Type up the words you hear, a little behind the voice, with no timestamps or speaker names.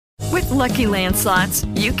Lucky Land Slots,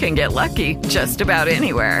 you can get lucky just about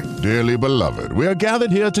anywhere. Dearly beloved, we are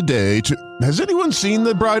gathered here today to... Has anyone seen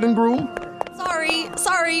the bride and groom?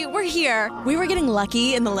 Sorry, we're here. We were getting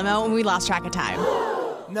lucky in the limo and we lost track of time.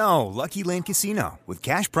 No, Lucky Land Casino, with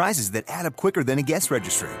cash prizes that add up quicker than a guest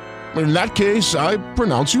registry. In that case, I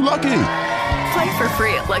pronounce you lucky. Play for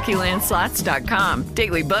free at LuckyLandSlots.com.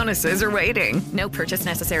 Daily bonuses are waiting. No purchase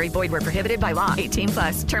necessary. Void where prohibited by law.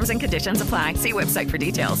 18+. Terms and conditions apply. See website for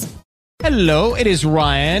details. Hello, it is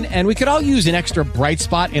Ryan, and we could all use an extra bright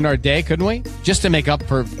spot in our day, couldn't we? Just to make up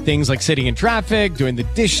for things like sitting in traffic, doing the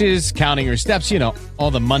dishes, counting your steps,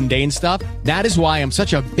 all the mundane stuff. That is why I'm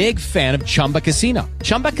such a big fan of Chumba Casino.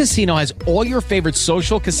 Chumba Casino has all your favorite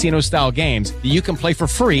social casino-style games that you can play for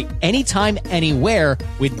free anytime, anywhere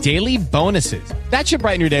with daily bonuses. That should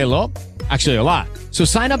brighten your day a little. Actually, a lot. So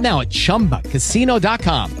sign up now at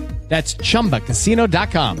ChumbaCasino.com. That's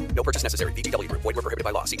ChumbaCasino.com. No purchase necessary. VGW Group. Void where prohibited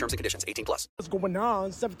by law. See terms and conditions. 18+. What's going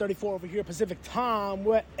on? 7:34 over here, Pacific time.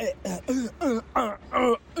 We're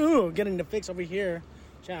getting the fix over here.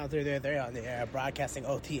 Channel 3 there on the air. Broadcasting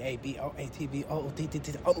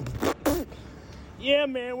OTABOATBO. Yeah,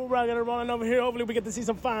 man, we're rocking and rolling over here. Hopefully we get to see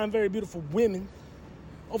some fine, very beautiful women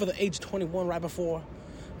over the age 21 right before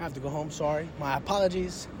I have to go home. Sorry. My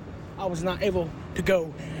apologies. I was not able to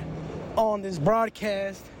go on this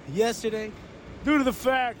broadcast yesterday due to the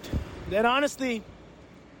fact that honestly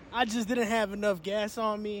I just didn't have enough gas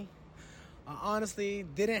on me. I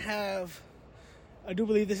do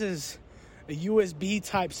believe this is a USB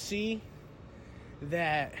type C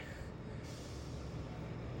that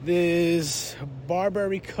this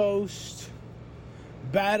Barbary Coast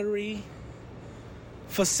battery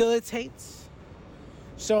facilitates.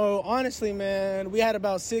 So honestly, man, we had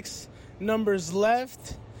about 6 numbers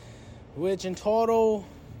left, which in total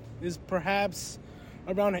is perhaps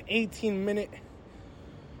around an 18-minute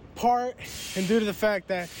part. And due to the fact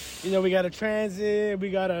that, we got to transit,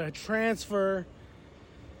 we got to transfer,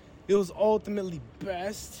 it was ultimately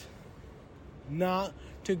best not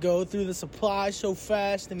to go through the supply so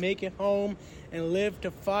fast to make it home and live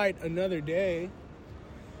to fight another day.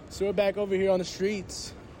 So we're back over here on the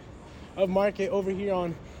streets of Market, over here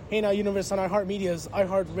on Hey Now Universe on iHeartMedia's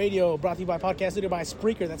iHeartRadio, brought to you by Podcast Studio by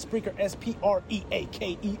Spreaker. That's Spreaker,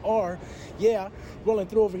 Spreaker. Yeah, rolling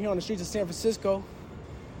through over here on the streets of San Francisco.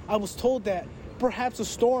 I was told that perhaps a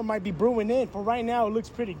storm might be brewing in, but right now it looks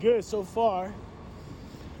pretty good so far.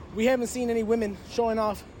 We haven't seen any women showing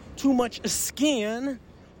off too much skin,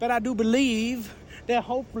 but I do believe that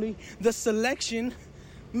hopefully the selection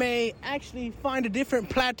may actually find a different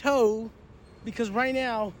plateau, because right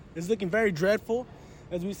now it's looking very dreadful.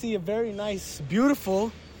 As we see a very nice,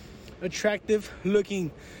 beautiful,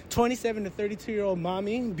 attractive-looking 27 to 32-year-old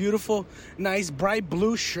mommy. Beautiful, nice, bright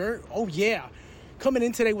blue shirt. Oh, yeah. Coming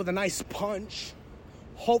in today with a nice punch.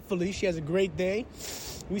 Hopefully, she has a great day.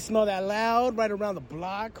 We smell that loud right around the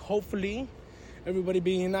block. Hopefully, everybody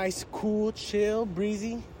being nice, cool, chill,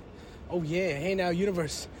 breezy. Oh, yeah. Hey, now,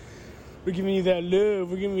 universe. We're giving you that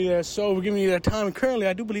love. We're giving you that soul. We're giving you that time. And currently,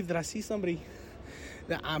 I do believe that I see somebody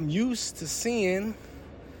that I'm used to seeing.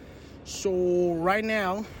 So right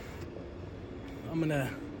now, I'm going to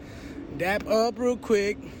dap up real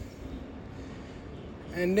quick,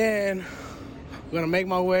 and then I'm going to make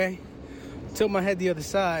my way, tilt my head the other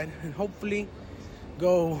side, and hopefully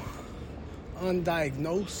go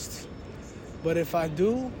undiagnosed. But if I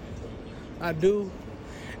do, I do.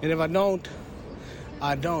 And if I don't,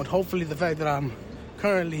 I don't. Hopefully the fact that I'm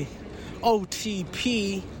currently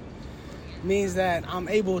OTP means that I'm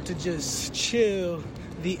able to just chill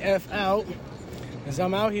the F out as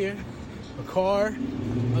I'm out here. A car,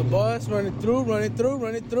 a bus running through.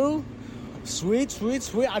 Sweet.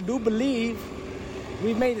 I do believe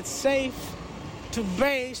we made it safe to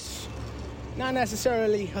base. Not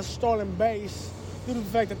necessarily a stolen base due to the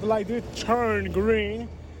fact that the light did turn green.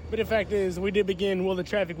 But the fact is, we did begin while the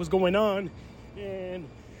traffic was going on. And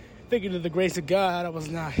thanking to the grace of God, I was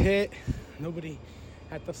not hit. Nobody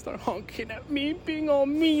had to start honking at me, being all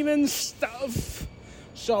mean and stuff.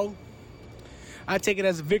 So, I take it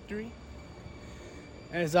as a victory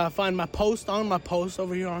as I find my post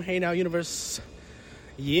over here on Hey Now Universe.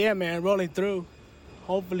 Yeah, man, rolling through.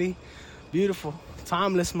 Hopefully, beautiful,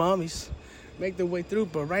 timeless mommies make their way through.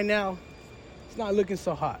 But right now, it's not looking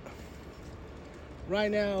so hot.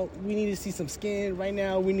 Right now, we need to see some skin. Right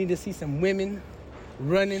now, we need to see some women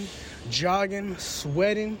running, jogging,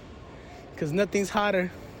 sweating. Because nothing's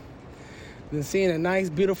hotter than seeing a nice,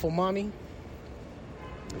 beautiful mommy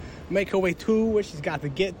make her way to where she's got to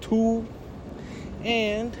get to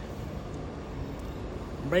and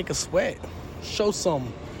break a sweat, show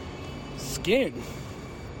some skin.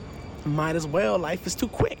 Might as well. Life is too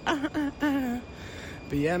quick. But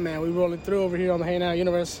yeah, man, we rolling through over here on the Hey Now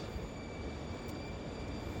universe.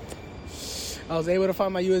 I was able to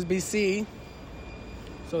find my USB-C.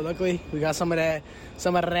 So luckily, we got some of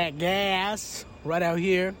that gas right out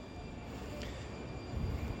here.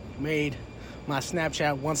 Made my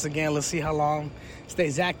Snapchat once again. Let's see how long it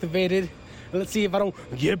stays activated. Let's see if I don't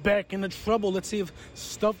get back into trouble. Let's see if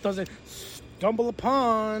stuff doesn't stumble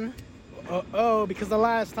upon. Because the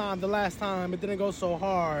last time it didn't go so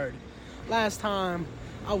hard. Last time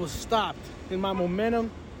I was stopped in my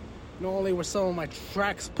momentum. Not only were some of my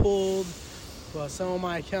tracks pulled, but some of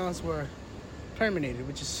my accounts were terminated,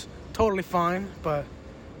 which is totally fine. But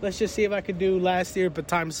let's just see if I could do last year, but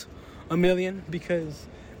times a million, because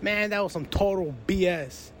man, that was some total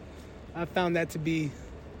BS. I found that to be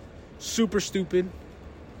super stupid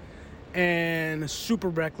and super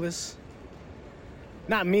reckless.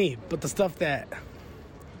 Not me, but the stuff that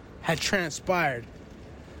had transpired.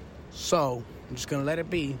 So I'm just gonna let it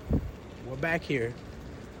be. We're back here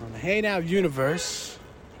on the Hey Now universe.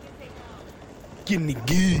 Getting it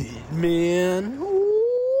good, man.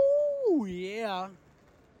 Ooh, yeah.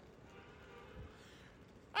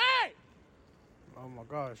 Hey! Oh my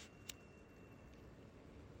gosh.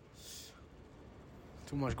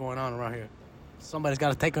 Too much going on around here. Somebody's got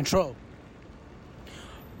to take control.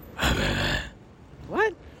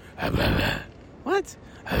 What? What?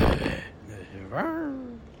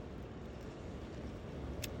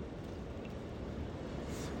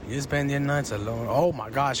 You spend your nights alone. Oh my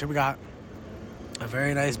gosh, here we got a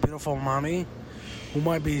very nice, beautiful mommy who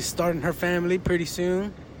might be starting her family pretty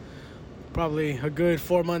soon. Probably a good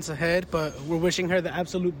 4 months ahead, but we're wishing her the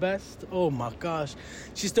absolute best. Oh my gosh.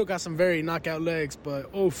 She's still got some very knockout legs,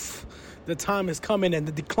 but oof, the time is coming and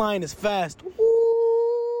the decline is fast. Woo!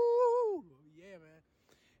 Yeah, man.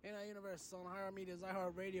 In our universe on Higher Media's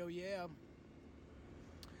iHeartRadio, yeah.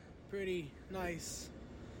 Pretty nice,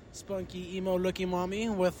 spunky, emo-looking mommy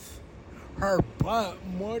with her butt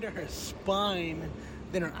more to her spine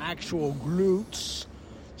than her actual glutes.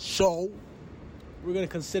 So we're going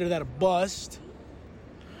to consider that a bust.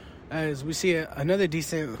 As we see another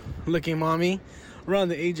decent looking mommy around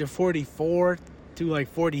the age of 44 to like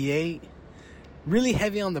 48. Really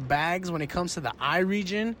heavy on the bags when it comes to the eye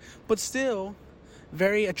region, but still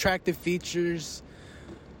very attractive features.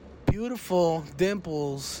 Beautiful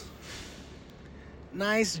dimples.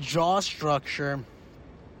 Nice jaw structure.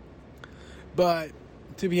 But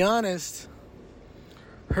to be honest,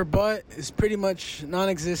 her butt is pretty much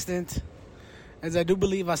non-existent. As I do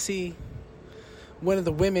believe I see one of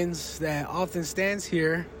the women's that often stands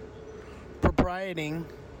here proprieting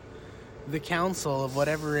the council of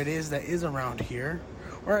whatever it is that is around here.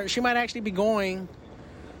 Or she might actually be going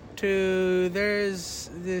to, there's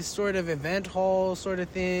this sort of event hall sort of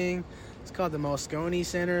thing. It's called the Moscone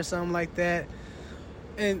Center or something like that.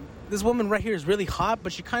 And this woman right here is really hot,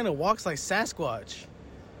 but she kind of walks like Sasquatch.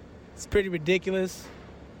 It's pretty ridiculous.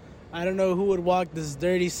 I don't know who would walk this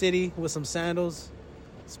dirty city with some sandals.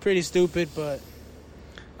 It's pretty stupid, but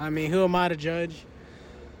I mean, who am I to judge?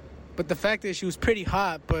 But the fact that she was pretty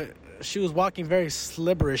hot, but she was walking very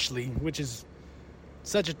slibberishly, which is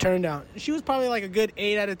such a turn down. She was probably like a good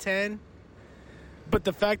 8 out of 10. But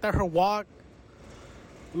the fact that her walk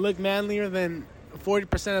looked manlier than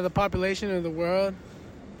 40% of the population of the world,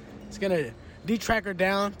 it's going to detract her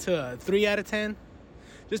down to a 3 out of 10.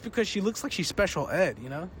 Just because she looks like she's special ed, you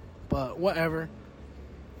know? But whatever.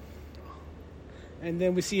 And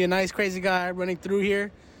then we see a nice crazy guy running through here.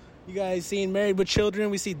 You guys seen Married with Children?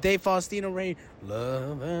 We see Dave Faustino right here.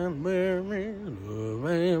 Love and marriage, love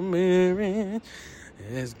and marriage.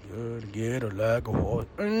 It's good to get her like a horse.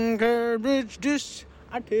 Encourage this,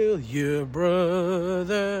 I tell you,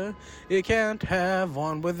 brother. You can't have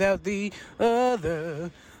one without the other.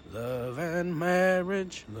 Love and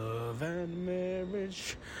marriage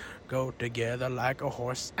go together like a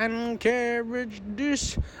horse and carriage.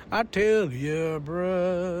 This, I tell you,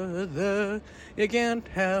 brother, you can't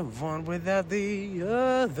have one without the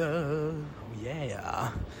other. Oh,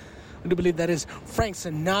 yeah. I do believe that is Frank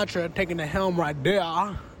Sinatra taking the helm right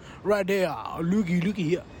there. Right there. Looky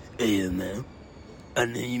here. Hey, man. I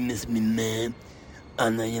know you miss me, man. I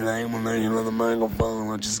know you like when I get on the microphone,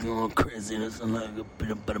 I'm just going crazy. That's like a bit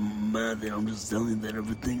about my mouth, and I'm just telling you that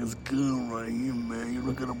everything is good right here, man. You're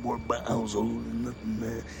not gonna worry about household or nothing,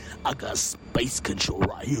 man. I got space control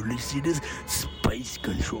right here. You see this? Space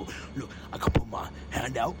control. Look, I can put my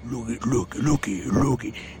hand out.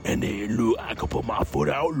 Looky. And then, look, I can put my foot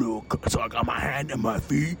out. Look. So I got my hand and my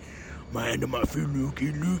feet.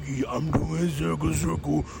 Looky. I'm doing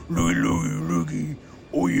circle. Looky.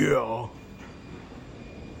 Oh, yeah.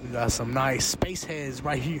 We got some nice space heads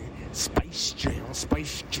right here. Space Jam,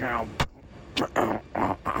 Space Jam.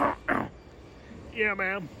 Yeah,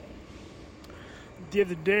 man. The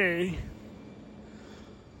other day,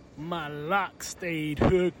 my lock stayed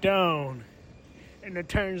hooked on. And it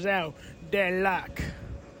turns out that lock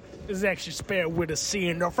is actually spelled with a C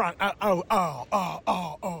in the front. What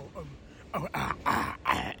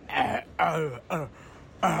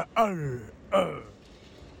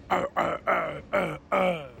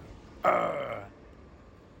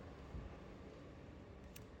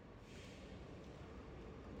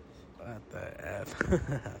the F?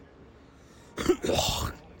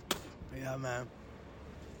 Yeah, man.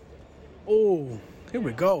 Oh, here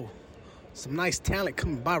we go. Some nice talent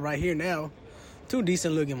coming by right here now. Two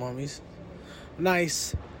decent looking mommies.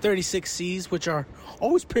 Nice 36Cs, which are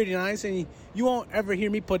always pretty nice. And you won't ever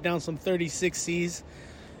hear me put down some 36Cs.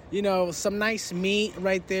 You know, some nice meat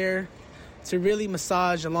right there to really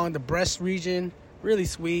massage along the breast region. Really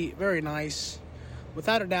sweet, very nice.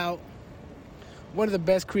 Without a doubt, one of the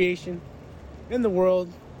best creation in the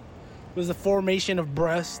world was the formation of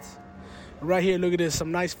breasts. Right here, look at this.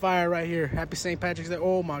 Some nice fire right here. Happy St. Patrick's Day.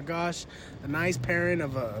 Oh, my gosh. A nice pairing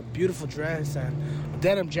of a beautiful dress and a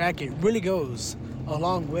denim jacket really goes a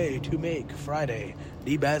long way to make Friday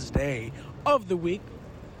the best day of the week.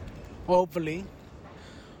 Hopefully.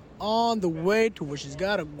 On the way to where she's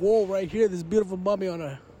got a goal right here. This beautiful mummy on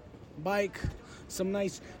a bike. Some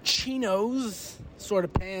nice chinos sort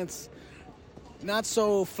of pants. Not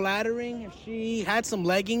so flattering. If she had some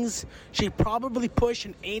leggings, she'd probably push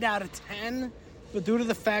an 8 out of 10. But due to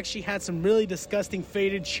the fact she had some really disgusting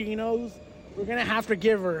faded chinos, we're going to have to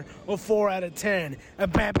give her a 4 out of 10. A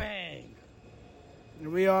bang bang.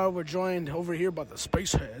 And we're joined over here by the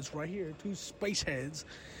space heads right here. Two space heads.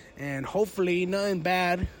 And hopefully nothing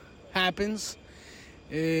bad happens.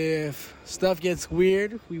 If stuff gets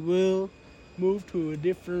weird, we will move to a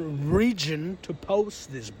different region to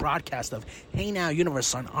post this broadcast of Hey Now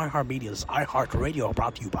Universe on iHeartMedia's iHeartRadio,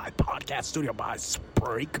 brought to you by Podcast Studio by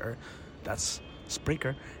Spreaker. That's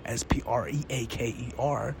Spreaker,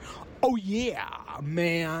 Spreaker. Oh yeah,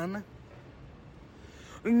 man.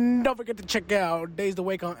 Don't forget to check out Days to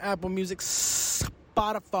Wake on Apple Music,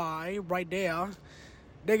 Spotify, right there.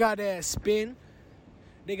 They got that spin.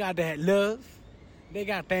 They got that love. They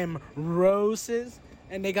got them roses.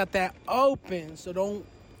 And they got that open, so don't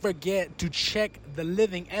forget to check the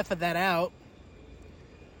living F of that out.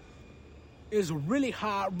 It's really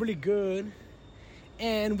hot, really good.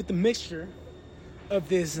 And with the mixture of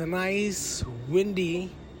this nice,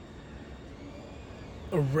 windy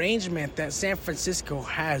arrangement that San Francisco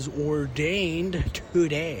has ordained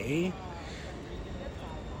today,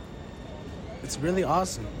 it's really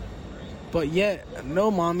awesome. But yet, no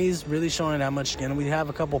mommy's really showing that much skin. We have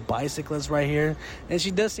a couple bicyclists right here. And she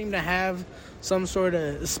does seem to have some sort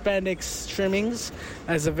of spandex trimmings.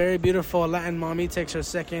 As a very beautiful Latin mommy takes her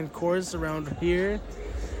second course around here.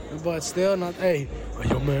 But still not... Hey,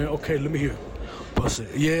 yo, man, okay, let me hear. Bust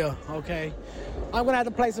it. Yeah, okay. I'm going to have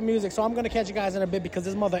to play some music, so I'm going to catch you guys in a bit because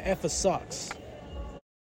this mother effer sucks.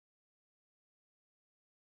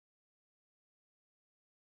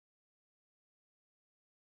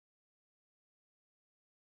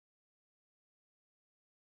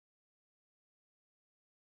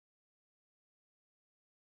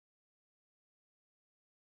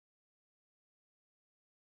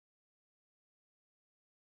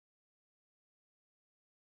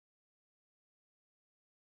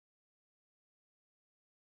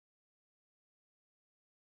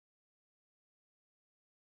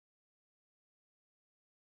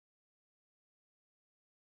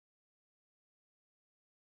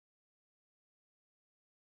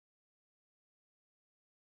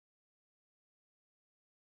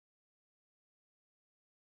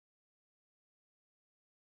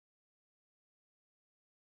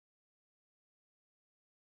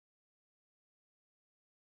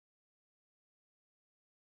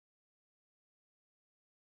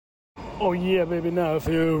 Oh yeah, baby, now I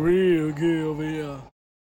feel real good over here.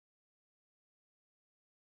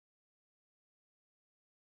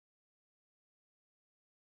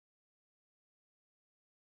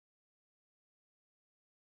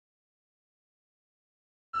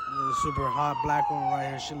 This super hot black woman right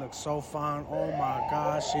here. She looks so fine. Oh my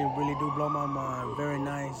gosh, she really do blow my mind. Very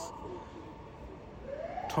nice.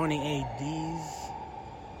 28 Ds.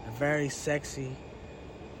 Very sexy.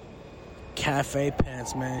 Cafe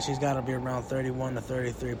pants, man. She's got to be around 31 to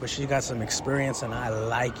 33, but she got some experience and I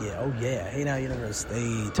like it. Oh yeah. Hey Now Universe,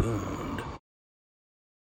 stay tuned.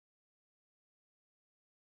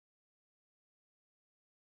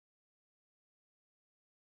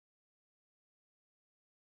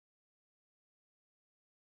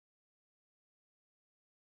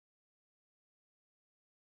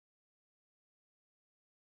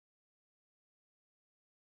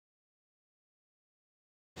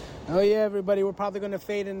 Oh, yeah, everybody. We're probably going to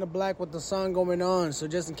fade into black with the song going on. So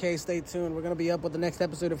just in case, stay tuned. We're going to be up with the next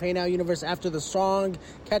episode of Hey Now Universe after the song.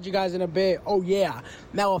 Catch you guys in a bit. Oh, yeah.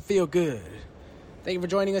 Now I feel good. Thank you for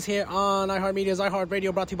joining us here on iHeartMedia's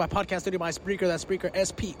iHeartRadio, brought to you by Podcast Studio by Spreaker. That's Spreaker,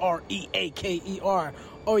 Spreaker.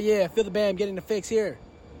 Oh, yeah. Feel the bam getting the fix here.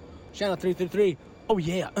 Channel 333. Oh,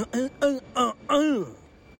 yeah.